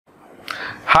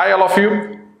Hi all of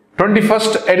you.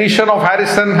 21st edition of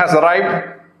Harrison has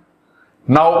arrived.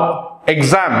 Now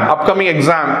upcoming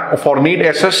exam for NEET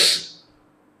SS.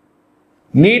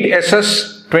 NEET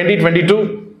SS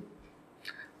 2022.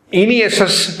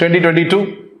 NESS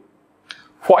 2022.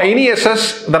 For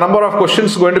NESS, the number of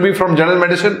questions going to be from general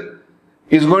medicine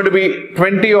is going to be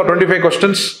 20 or 25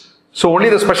 questions. So only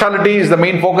the specialty is the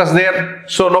main focus there.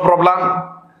 So no problem.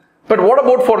 But what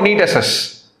about for NEET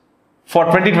SS for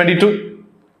 2022?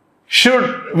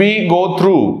 Should we go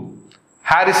through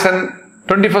Harrison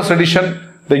 21st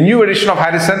edition, the new edition of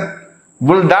Harrison?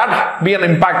 Will that be an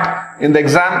impact in the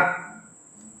exam?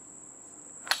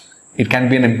 It can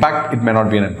be an impact, it may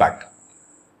not be an impact.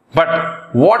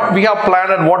 But what we have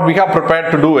planned and what we have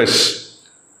prepared to do is,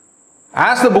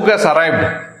 as the book has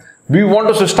arrived, we want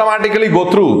to systematically go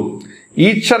through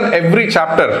each and every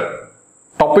chapter,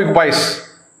 topic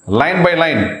wise, line by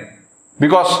line.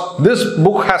 Because this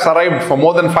book has arrived for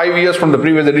more than 5 years from the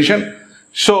previous edition.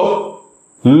 So,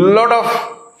 lot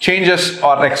of changes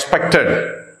are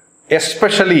expected,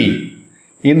 especially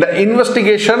in the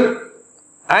investigation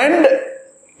and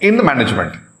in the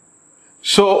management.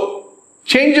 So,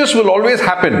 changes will always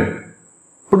happen,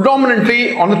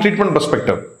 predominantly on the treatment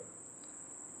perspective.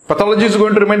 Pathology is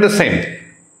going to remain the same.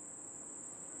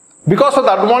 Because of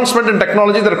the advancement in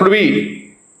technology, there could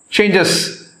be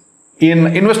changes in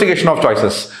investigation of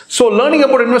choices. So learning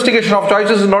about investigation of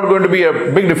choices is not going to be a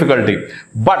big difficulty.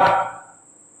 But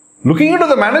looking into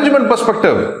the management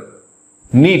perspective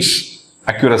needs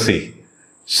accuracy.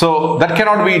 So that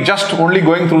cannot be just only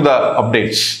going through the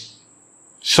updates.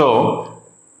 So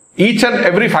each and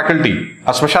every faculty,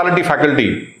 a specialty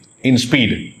faculty in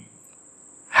speed,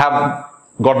 have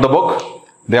got the book.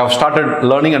 They have started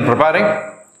learning and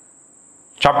preparing,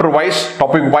 chapter wise,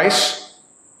 topic wise,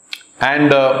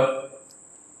 and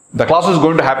the class is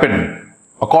going to happen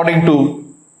according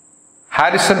to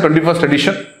Harrison 21st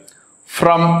edition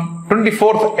from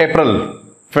 24th April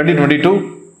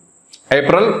 2022,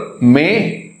 April,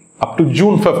 May up to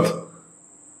June 5th.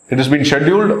 It has been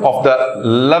scheduled of the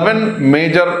 11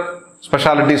 major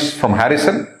specialties from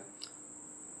Harrison.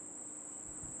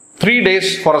 3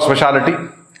 days for a specialty.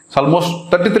 So almost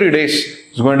 33 days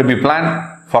is going to be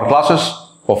planned for classes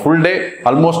for full day.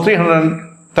 Almost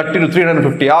 330 to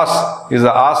 350 hours is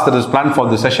the hours that is planned for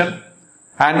this session.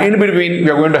 And in between, we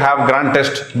are going to have grand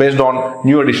test based on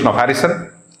new edition of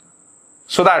Harrison.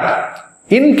 So that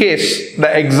in case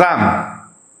the exam,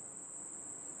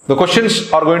 the questions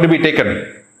are going to be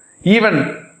taken,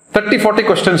 even 30-40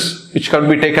 questions which can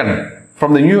be taken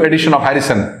from the new edition of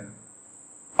Harrison,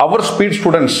 our speed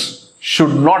students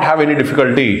should not have any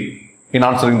difficulty in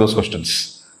answering those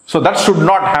questions. So that should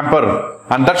not hamper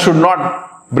and that should not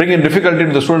bring in difficulty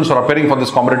to the students who are preparing for this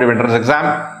competitive entrance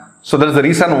exam. So that is the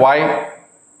reason why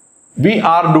we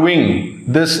are doing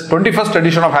this 21st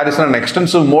edition of Harrison in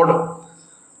extensive mode.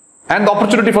 And the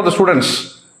opportunity for the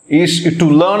students is to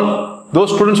learn.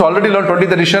 Those students who already learned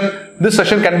 20th edition, this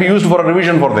session can be used for a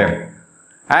revision for them.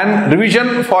 And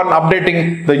revision for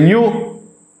updating the new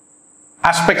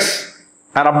aspects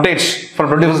and updates from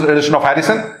 21st edition of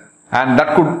Harrison. And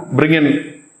that could bring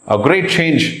in a great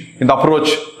change in the approach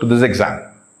to this exam.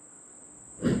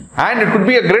 And it could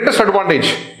be a greatest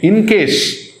advantage in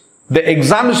case the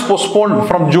exam is postponed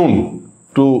from June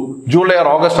to July or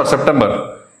August or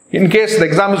September. In case the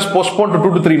exam is postponed to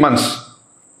 2 to 3 months,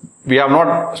 we have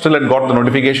not still yet got the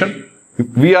notification.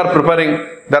 We are preparing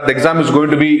that the exam is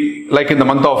going to be like in the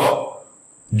month of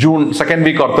June, second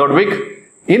week or 3rd week.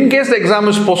 In case the exam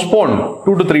is postponed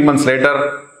 2 to 3 months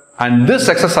later, and this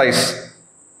exercise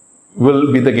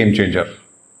will be the game changer.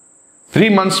 3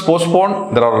 months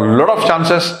postponed, there are a lot of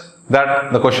chances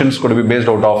that the questions could be based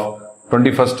out of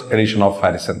 21st edition of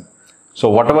Harrison. So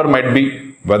whatever might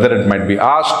be, whether it might be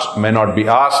asked, may not be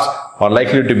asked, or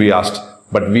likely to be asked,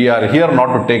 but we are here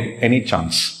not to take any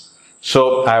chance.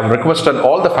 So I have requested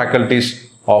all the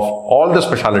faculties of all the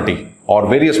specialty or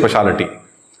various specialty.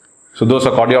 So those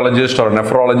are cardiologist or a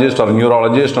nephrologist or a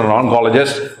neurologist or an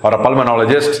oncologist or a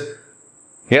pulmonologist,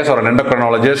 yes, or an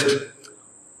endocrinologist.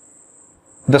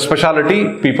 The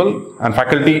specialty people and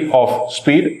faculty of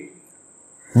speed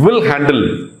will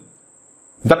handle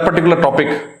that particular topic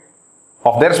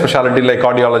of their specialty like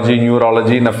cardiology,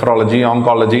 neurology, nephrology,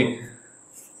 oncology,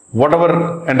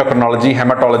 whatever endocrinology,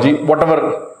 hematology,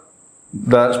 whatever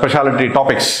the specialty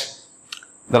topics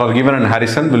that are given in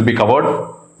Harrison will be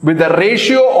covered with the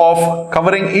ratio of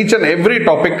covering each and every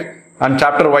topic and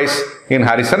chapter wise in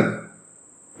Harrison.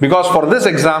 Because for this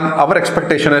exam, our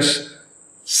expectation is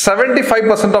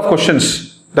 75% of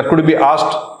questions that could be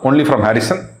asked only from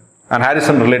Harrison and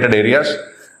Harrison related areas,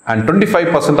 and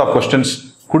 25% of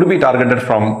questions could be targeted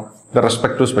from the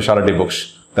respective specialty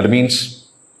books. That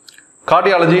means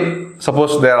cardiology,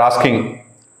 suppose they are asking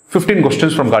 15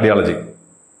 questions from cardiology.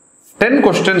 10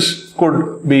 questions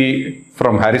could be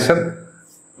from Harrison,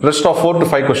 rest of 4 to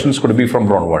 5 questions could be from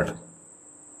Brownwald.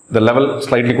 The level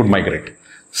slightly could migrate.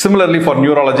 Similarly for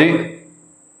neurology,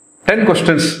 10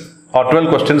 questions or 12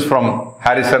 questions from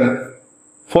Harrison,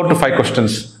 4 to 5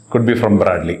 questions could be from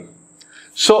Bradley.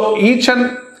 So each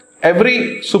and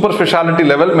every super specialty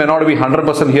level may not be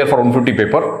 100% here for 150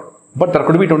 paper, but there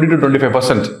could be 20 to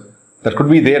 25% that could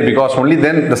be there, because only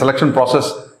then the selection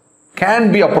process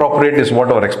can be appropriate is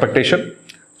what our expectation.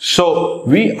 So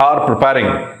we are preparing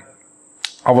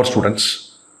our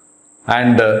students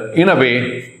and in a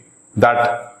way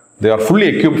that they are fully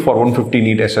equipped for 150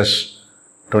 NEET SS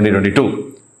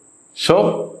 2022.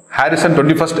 So Harrison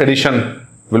 21st edition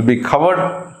will be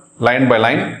covered line by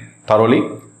line thoroughly,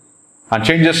 and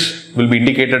changes will be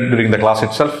indicated during the class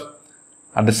itself.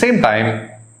 At the same time,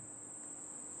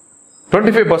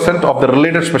 25% of the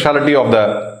related specialty of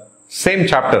the same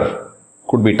chapter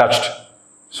could be touched,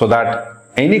 so that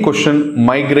any question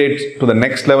migrates to the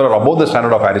next level or above the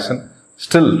standard of Harrison,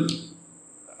 still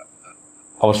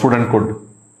our student could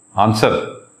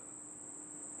answer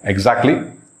exactly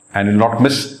and will not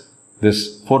miss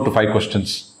this 4 to 5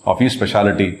 questions of each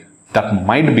specialty that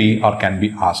might be or can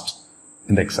be asked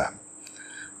in the exam.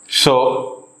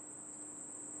 So,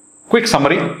 quick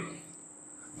summary.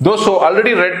 Those who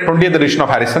already read 20th edition of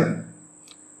Harrison,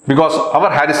 because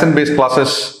our Harrison based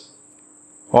classes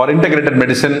are integrated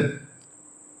medicine,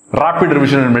 rapid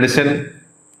revision in medicine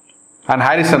and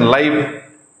Harrison live,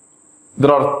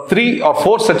 there are 3 or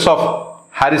 4 sets of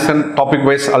Harrison topic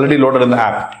wise already loaded in the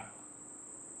app.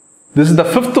 This is the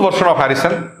 5th version of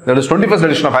Harrison, that is 21st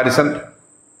edition of Harrison.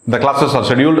 The classes are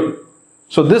scheduled.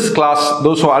 So this class,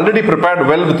 those who are already prepared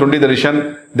well with 20th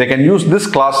edition, they can use this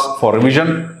class for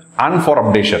revision and for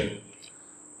updation.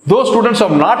 Those students who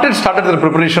have not yet started their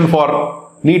preparation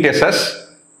for NEET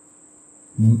SS,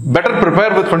 better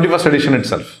prepare with 21st edition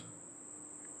itself.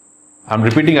 I am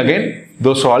repeating again,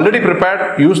 those who are already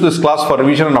prepared, use this class for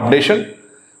revision and updation.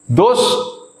 Those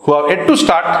who are yet to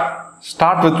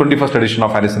start with 21st edition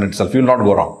of Harrison itself. You will not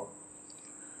go wrong.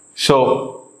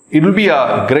 So, it will be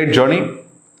a great journey,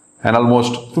 and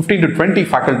almost 15 to 20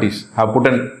 faculties have put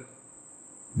in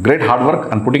great hard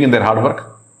work and putting in their hard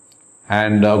work,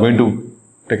 and are going to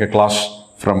take a class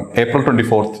from April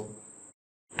 24th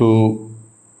to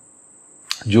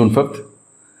June 5th.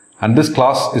 And this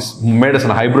class is made as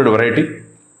a hybrid variety.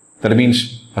 That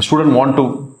means a student want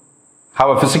to have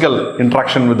a physical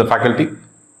interaction with the faculty,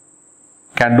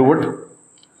 can do it,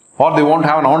 or they want to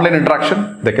have an online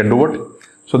interaction, they can do it.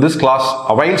 So this class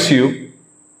avails you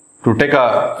to take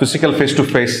a physical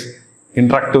face-to-face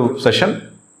interactive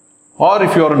session, or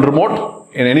if you are in remote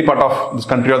in any part of this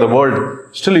country or the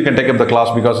world, still you can take up the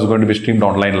class because it's going to be streamed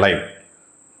online live.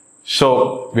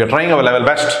 So we are trying our level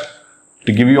best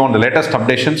to give you on the latest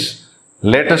updations,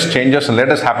 latest changes and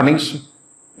latest happenings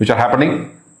which are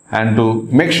happening, and to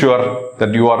make sure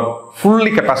that you are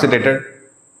fully capacitated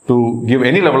to give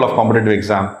any level of competitive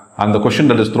exam and the question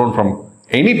that is thrown from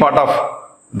any part of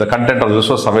the content or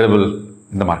resource available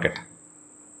in the market.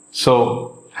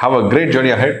 So have a great journey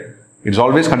ahead. It's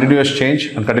always continuous change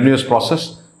and continuous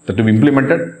process that to be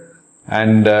implemented,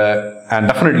 and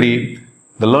definitely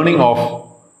the learning of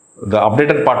the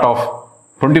updated part of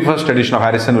 21st edition of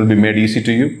Harrison will be made easy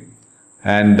to you,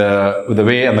 and with the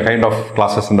way and the kind of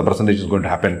classes and the presentation is going to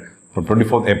happen from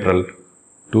 24th April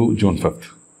to June 5th.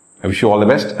 I wish you all the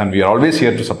best, and we are always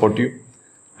here to support you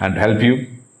and help you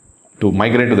to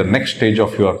migrate to the next stage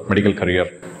of your medical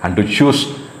career and to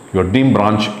choose your deemed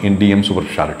branch in DM Super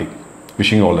Specialty.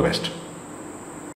 Wishing you all the best.